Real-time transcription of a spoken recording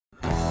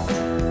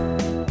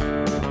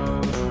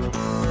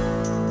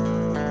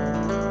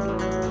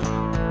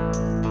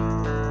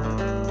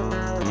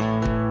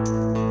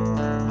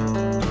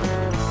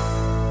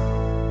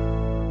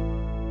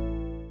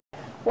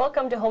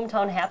Welcome to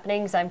Hometown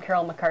Happenings. I'm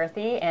Carol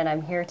McCarthy, and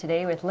I'm here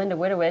today with Linda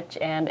Widowich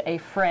and a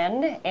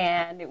friend,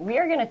 and we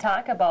are going to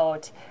talk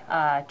about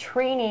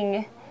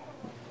training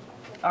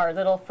our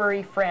little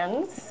furry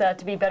friends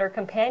to be better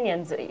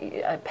companions.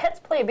 Pets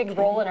play a big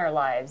role in our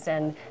lives,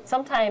 and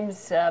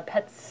sometimes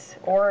pets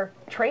or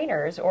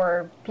trainers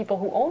or people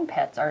who own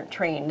pets aren't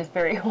trained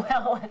very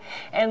well.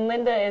 And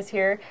Linda is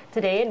here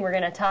today, and we're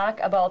going to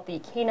talk about the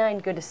Canine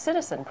Good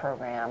Citizen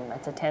program.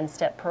 It's a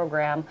 10-step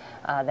program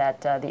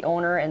that the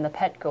owner and the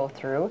pet go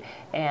through.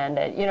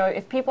 And you know,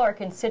 if people are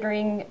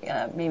considering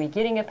maybe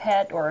getting a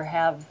pet or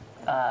have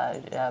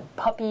a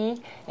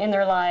puppy in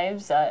their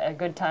lives, a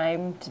good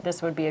time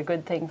this would be a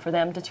good thing for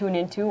them to tune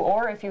into.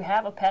 Or if you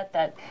have a pet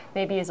that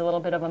maybe is a little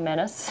bit of a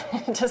menace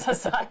to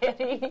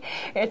society,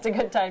 it's a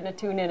good time to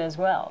tune in as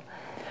well.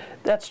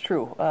 That's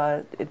true.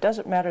 It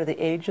doesn't matter the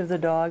age of the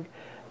dog.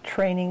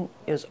 Training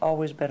is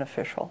always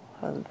beneficial.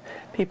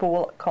 People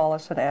will call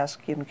us and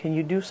ask, can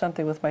you do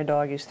something with my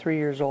dog? He's 3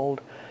 years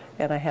old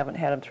and I haven't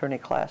had him through any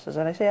classes.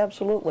 And I say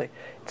absolutely.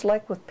 It's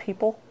like with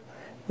people.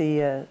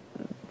 The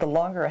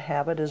longer a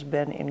habit has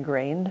been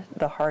ingrained,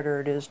 the harder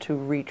it is to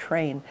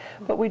retrain.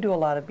 But we do a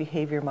lot of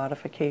behavior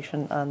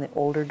modification on the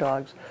older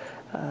dogs.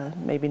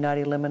 Maybe not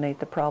eliminate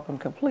the problem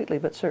completely,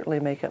 but certainly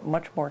make it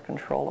much more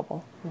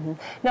controllable. Mm-hmm.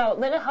 Now,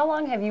 Linda, how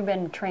long have you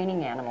been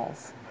training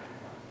animals?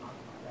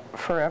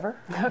 Forever.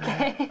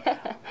 Okay.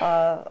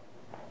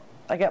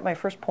 I got my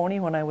first pony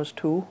when I was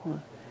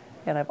 2.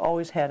 And I've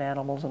always had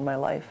animals in my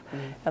life.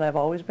 And I've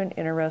always been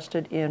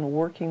interested in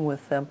working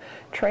with them.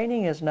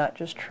 Training is not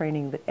just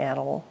training the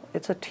animal,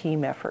 it's a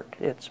team effort.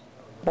 It's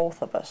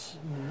both of us.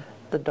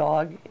 The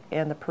dog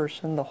and the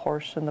person, the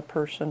horse and the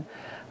person,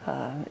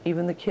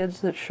 even the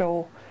kids that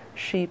show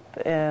sheep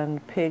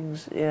and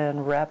pigs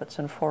and rabbits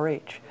and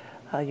 4-H.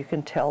 You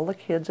can tell the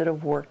kids that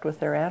have worked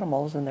with their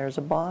animals, and there's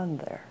a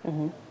bond there.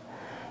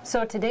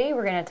 So today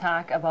we're going to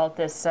talk about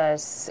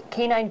this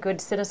Canine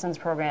Good Citizens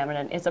program,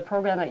 and it's a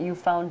program that you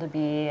found to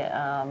be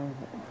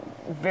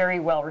very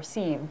well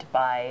received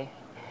by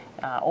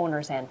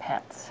owners and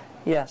pets.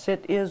 Yes,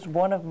 it is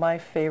one of my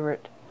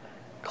favorite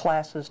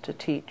classes to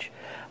teach,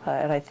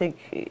 and I think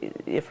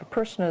if a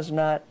person is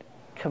not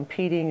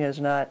competing, is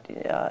not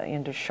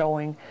into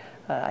showing,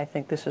 I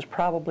think this is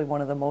probably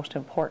one of the most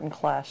important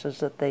classes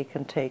that they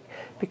can take,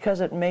 because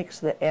it makes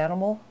the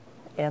animal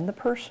and the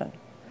person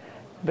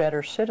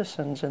better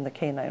citizens in the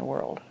canine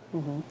world.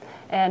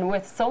 And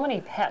with so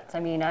many pets,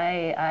 I mean,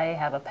 I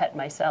have a pet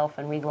myself,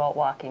 and we go out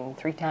walking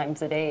 3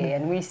 times a day,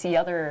 and we see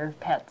other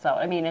pets out.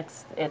 I mean,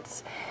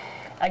 it's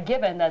a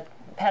given that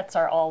pets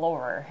are all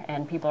over,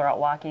 and people are out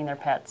walking their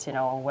pets. You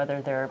know,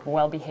 whether they're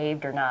well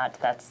behaved or not,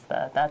 that's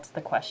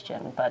the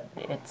question. But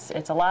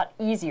it's a lot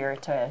easier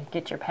to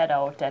get your pet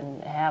out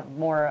and have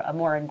a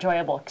more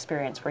enjoyable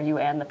experience for you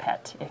and the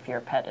pet if your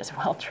pet is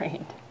well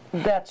trained.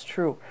 That's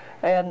true.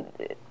 And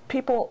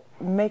people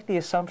make the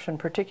assumption,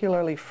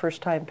 particularly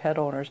first-time pet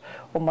owners,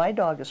 well, my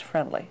dog is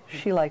friendly,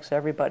 she likes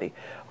everybody,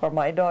 or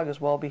my dog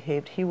is well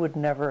behaved, he would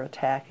never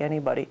attack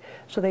anybody.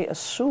 So they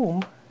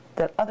assume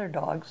that other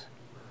dogs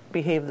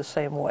behave the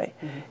same way.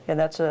 And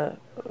that's an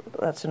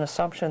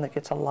assumption that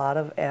gets a lot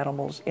of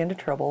animals into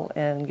trouble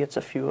and gets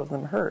a few of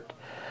them hurt.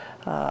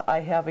 I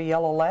have a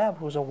yellow lab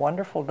who's a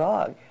wonderful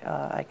dog.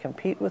 I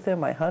compete with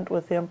him, I hunt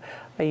with him,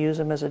 I use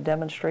him as a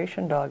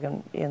demonstration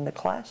dog in the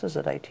classes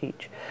that I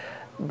teach.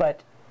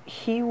 But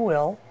he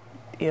will,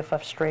 if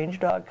a strange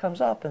dog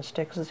comes up and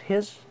sticks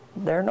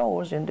their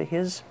nose into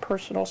his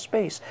personal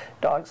space.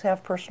 Dogs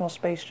have personal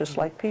space just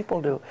like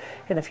people do.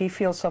 And if he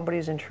feels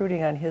somebody's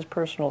intruding on his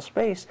personal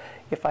space,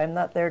 if I'm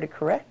not there to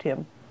correct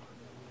him,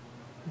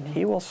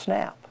 he will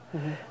snap.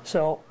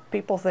 So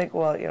people think,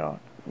 well, you know,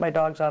 my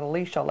dog's on a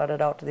leash, I'll let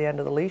it out to the end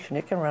of the leash and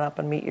it can run up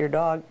and meet your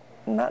dog.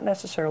 Not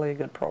necessarily a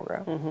good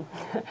program.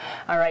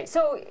 All right,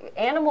 so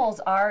animals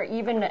are,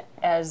 even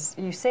as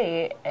you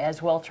say,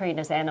 as well trained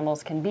as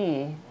animals can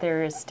be,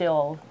 there is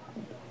still,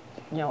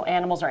 you know,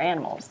 animals are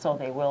animals, so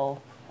they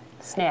will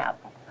snap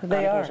on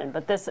occasion.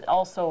 But this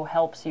also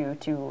helps you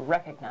to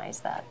recognize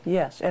that.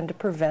 Yes, and to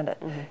prevent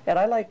it. And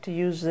I like to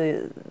use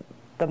the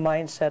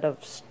mindset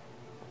of,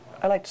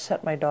 I like to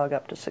set my dog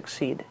up to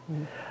succeed.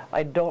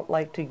 I don't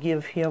like to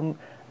give him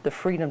the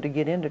freedom to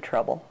get into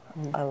trouble.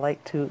 I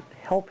like to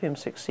help him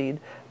succeed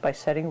by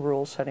setting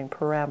rules, setting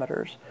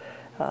parameters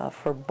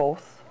for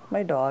both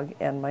my dog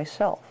and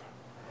myself.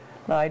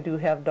 Now, I do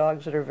have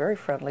dogs that are very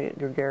friendly,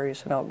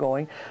 gregarious, and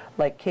outgoing.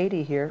 Like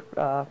Katie here,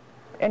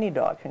 any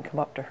dog can come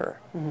up to her.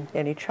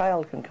 Any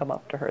child can come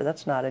up to her.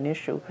 That's not an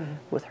issue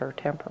with her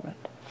temperament.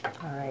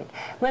 All right.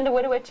 Linda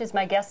Widowich is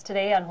my guest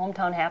today on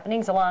Hometown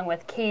Happenings, along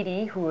with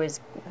Katie, who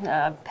is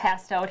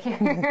passed out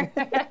here.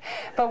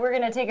 But we're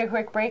going to take a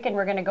quick break, and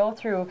we're going to go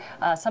through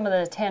some of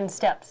the 10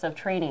 steps of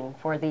training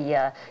for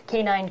the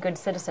Canine Good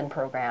Citizen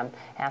program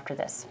after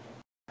this.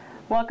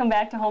 Welcome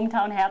back to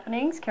Hometown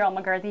Happenings. Carol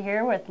McCarthy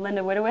here with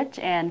Linda Widowich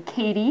and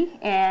Katie,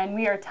 and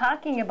we are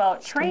talking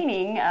about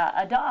training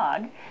a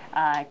dog,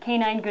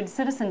 Canine Good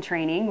Citizen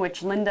training,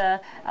 which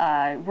Linda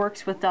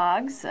works with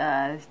dogs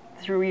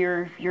through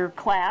your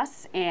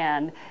class,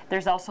 and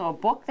there's also a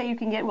book that you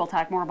can get. We'll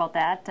talk more about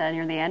that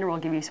near the end, or we'll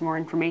give you some more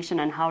information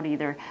on how to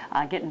either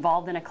get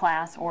involved in a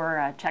class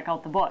or check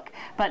out the book.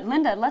 But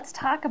Linda, let's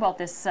talk about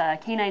this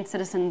Canine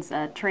Citizens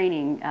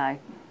Training,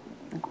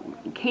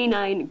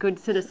 Canine Good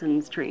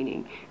Citizens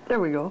Training. There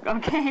we go.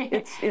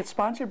 Okay. It's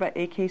sponsored by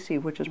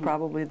AKC, which is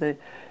probably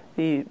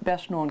the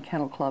best known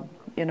kennel club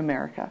in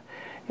America,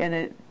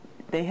 and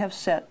they have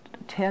set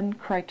 10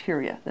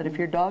 criteria that if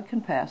your dog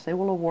can pass, they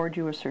will award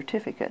you a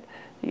certificate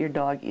that your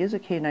dog is a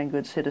canine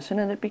good citizen,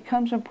 and it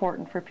becomes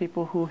important for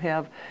people who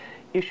have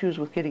issues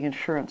with getting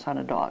insurance on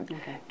a dog.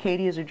 Okay.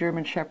 Katie is a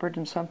German Shepherd,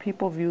 and some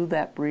people view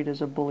that breed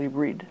as a bully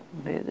breed.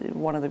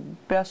 One of the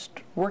best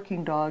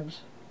working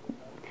dogs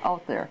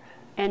out there.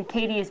 And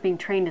Katie is being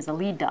trained as a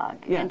lead dog,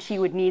 yes. and she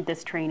would need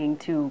this training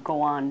to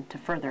go on to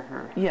further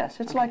her. Yes,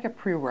 it's like a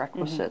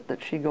prerequisite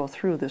that she go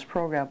through this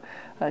program.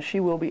 She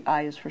will be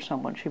eyes for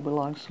someone. She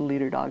belongs to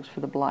Leader Dogs for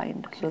the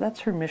Blind. So that's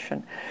her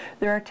mission.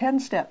 There are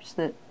 10 steps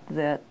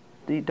that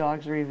the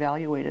dogs are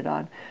evaluated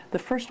on. The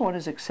first one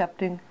is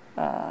accepting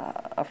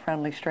a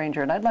friendly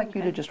stranger. And I'd like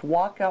you to just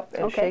walk up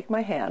and shake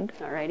my hand.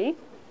 Alrighty.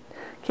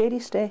 Katie,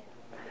 stay.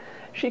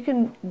 She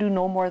can do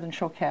no more than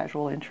show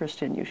casual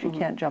interest in you. She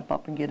can't jump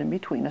up and get in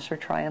between us or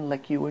try and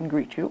lick you and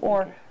greet you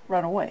or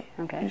run away.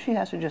 Okay. She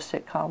has to just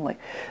sit calmly.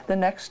 The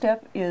next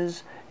step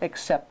is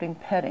accepting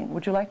petting.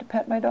 Would you like to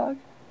pet my dog?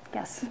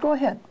 Yes. Go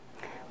ahead.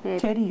 Maybe.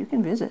 Katie, you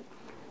can visit.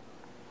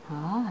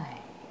 Hi.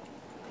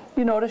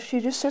 You notice she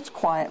just sits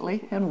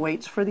quietly and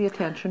waits for the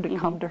attention to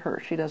come to her.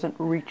 She doesn't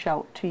reach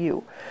out to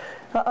you.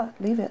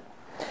 Leave it.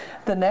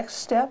 The next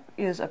step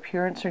is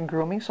appearance and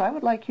grooming. So I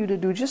would like you to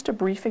do just a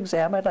brief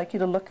exam. I'd like you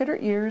to look at her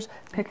ears,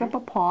 pick up a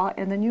paw,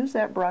 and then use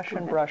that brush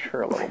and brush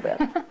her a little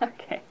bit.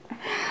 Okay.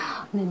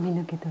 Let me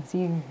look at those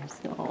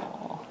ears.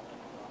 Oh.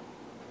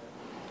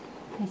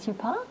 Is your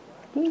paw?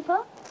 Do you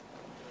paw?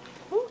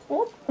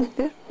 Oh.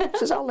 She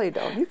says, I'll lay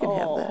down. You can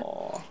have that.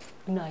 Oh,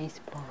 nice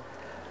paw.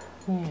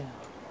 Yeah.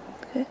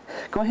 Okay.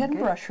 Go ahead and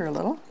brush her a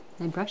little.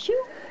 And brush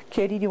you?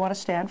 Katie, do you want to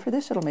stand for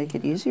this? It'll make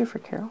it easier for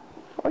Carol.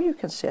 Or you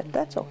can sit.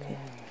 That's okay.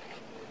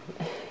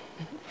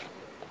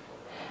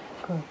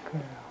 Good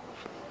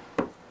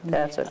girl.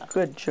 That's a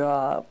good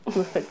job.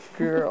 Good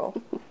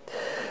girl.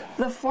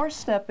 The fourth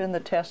step in the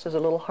test is a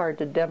little hard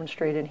to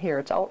demonstrate in here.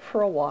 It's out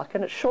for a walk,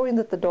 and it's showing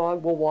that the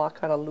dog will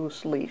walk on a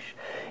loose leash.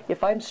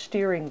 If I'm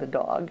steering the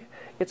dog,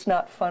 it's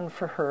not fun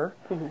for her,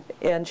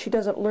 and she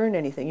doesn't learn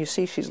anything. You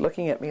see, she's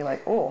looking at me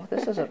like, oh,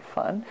 this isn't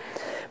fun.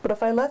 But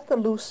if I let the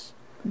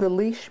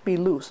leash be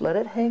loose, let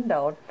it hang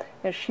down,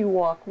 and she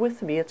walk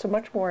with me, it's a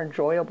much more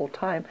enjoyable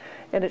time,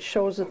 and it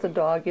shows that the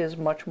dog is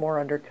much more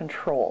under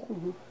control.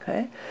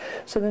 Okay?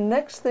 So the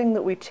next thing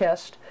that we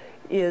test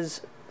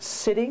is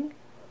sitting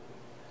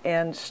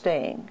and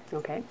staying.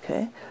 Okay.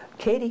 Okay?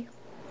 Katie,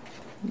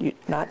 you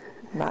not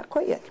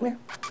quite yet. Come here.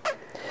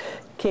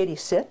 Katie,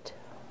 sit.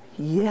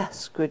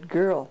 Yes, good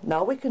girl.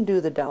 Now we can do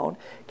the down.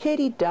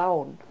 Katie,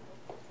 down.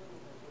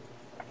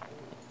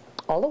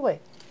 All the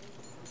way.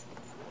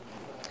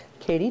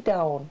 Katie,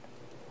 down.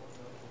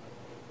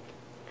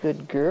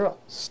 Good girl.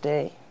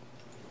 Stay.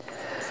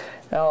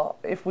 Now,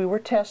 if we were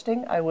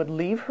testing, I would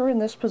leave her in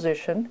this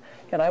position,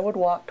 and I would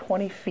walk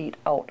 20 feet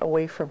out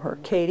away from her.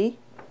 Katie,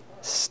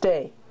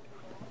 stay.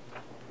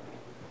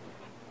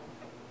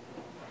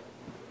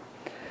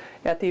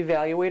 At the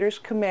evaluator's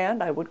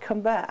command, I would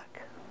come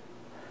back.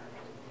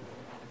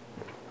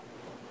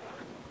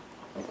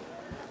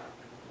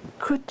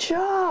 Good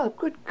job.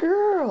 Good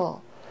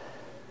girl.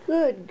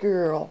 Good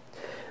girl.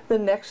 The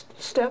next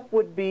step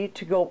would be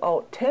to go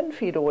out 10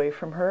 feet away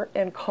from her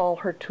and call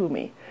her to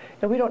me.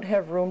 And we don't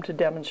have room to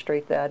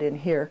demonstrate that in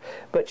here,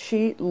 but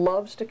she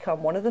loves to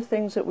come. One of the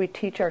things that we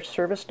teach our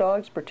service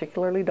dogs,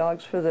 particularly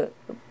dogs for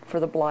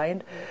the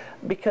blind,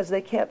 because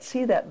they can't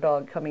see that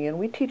dog coming in,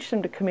 we teach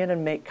them to come in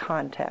and make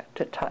contact,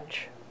 to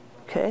touch.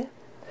 Okay?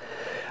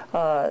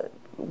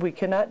 We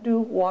cannot do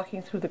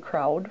walking through the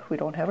crowd. We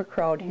don't have a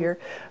crowd here.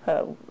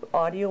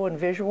 Audio and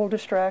visual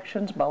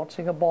distractions,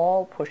 bouncing a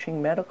ball,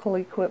 pushing medical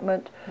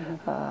equipment,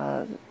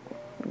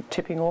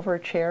 tipping over a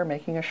chair,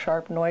 making a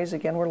sharp noise.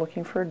 Again, we're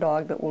looking for a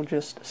dog that will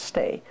just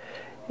stay.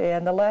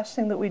 And the last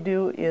thing that we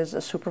do is a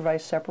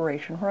supervised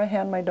separation, where I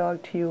hand my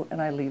dog to you and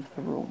I leave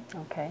the room.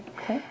 Okay.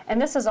 Okay. And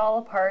this is all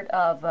a part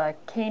of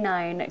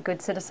Canine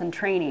Good Citizen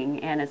Training,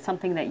 and it's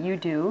something that you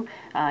do.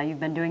 You've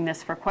been doing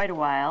this for quite a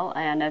while,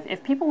 and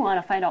if people want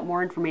to find out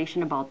more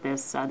information about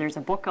this, there's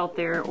a book out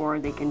there, or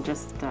they can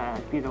just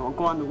go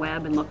on the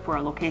web and look for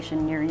a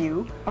location near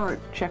you. Or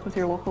check with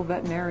your local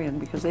veterinarian,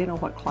 because they know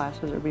what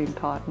classes are being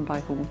taught and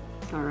by whom.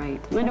 All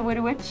right. Linda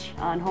Widowich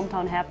on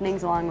Hometown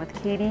Happenings along with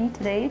Katie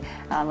today.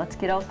 Let's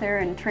get out there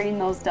and train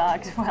those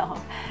dogs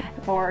well.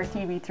 For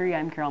TV3,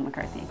 I'm Carol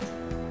McCarthy.